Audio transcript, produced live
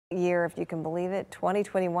year, if you can believe it,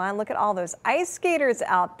 2021. Look at all those ice skaters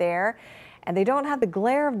out there. And they don't have the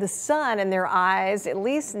glare of the sun in their eyes, at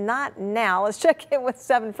least not now. Let's check in with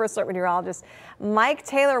 7 First Alert meteorologist Mike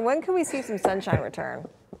Taylor. When can we see some sunshine return?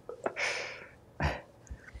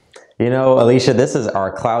 You know, Alicia, this is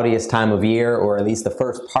our cloudiest time of year, or at least the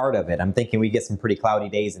first part of it. I'm thinking we get some pretty cloudy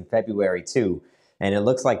days in February too. And it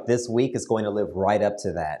looks like this week is going to live right up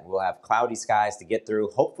to that. We'll have cloudy skies to get through.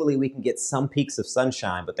 Hopefully we can get some peaks of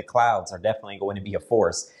sunshine, but the clouds are definitely going to be a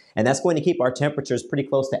force. And that's going to keep our temperatures pretty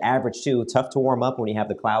close to average too. Tough to warm up when you have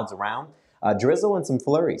the clouds around. Drizzle and some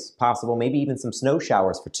flurries possible, maybe even some snow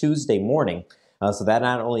showers for Tuesday morning. So that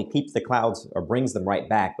not only keeps the clouds or brings them right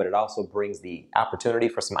back, but it also brings the opportunity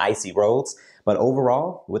for some icy roads. But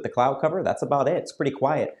overall, with the cloud cover, that's about it. It's pretty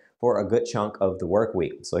quiet for a good chunk of the work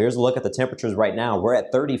week. So here's a look at the temperatures right now. We're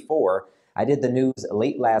at 34. I did the news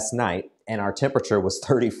late last night and our temperature was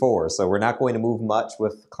 34. So we're not going to move much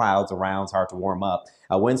with clouds around. It's hard to warm up.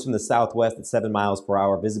 Winds from the southwest at 7 miles per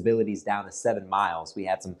hour. Visibility is down to 7 miles. We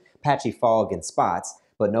had some patchy fog in spots,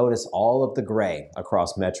 but notice all of the gray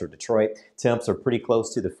across Metro Detroit. Temps are pretty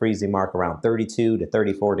close to the freezing mark, around 32 to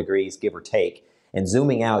 34 degrees, give or take. And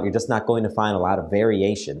zooming out, you're just not going to find a lot of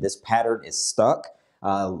variation. This pattern is stuck.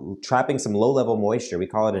 Trapping some low-level moisture. We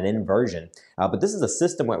call it an inversion. But this is a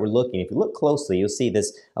system where we're looking. If you look closely, you'll see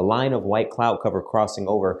this a line of white cloud cover crossing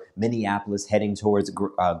over Minneapolis, heading towards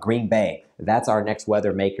Green Bay. That's our next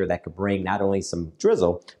weather maker that could bring not only some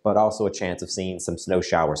drizzle, but also a chance of seeing some snow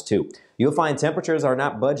showers too. You'll find temperatures are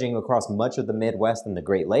not budging across much of the Midwest and the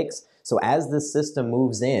Great Lakes. So as this system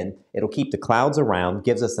moves in, it'll keep the clouds around,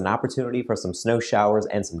 gives us an opportunity for some snow showers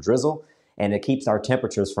and some drizzle. And it keeps our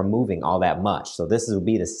temperatures from moving all that much. So this will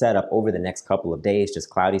be the setup over the next couple of days, just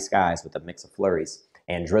cloudy skies with a mix of flurries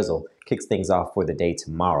and drizzle. Kicks things off for the day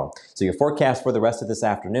tomorrow. So your forecast for the rest of this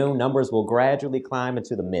afternoon, numbers will gradually climb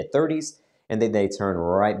into the mid-30s, and then they turn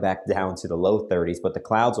right back down to the low 30s, but the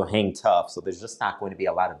clouds will hang tough, so there's just not going to be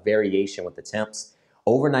a lot of variation with the temps.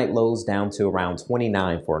 Overnight lows down to around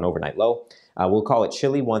 29 for an overnight low. We'll call it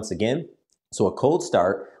chilly once again. So a cold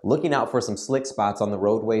start, looking out for some slick spots on the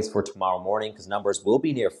roadways for tomorrow morning because numbers will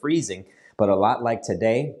be near freezing, but a lot like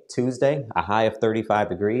today, Tuesday, a high of 35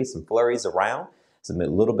 degrees, some flurries around, a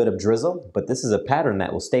little bit of drizzle, but this is a pattern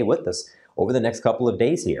that will stay with us over the next couple of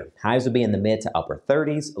days here. Highs will be in the mid to upper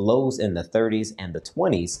 30s, lows in the 30s and the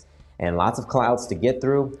 20s, and lots of clouds to get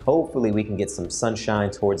through. Hopefully we can get some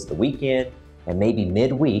sunshine towards the weekend and maybe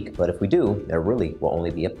midweek, but if we do, there really will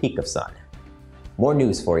only be a peak of sun. More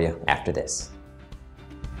news for you after this.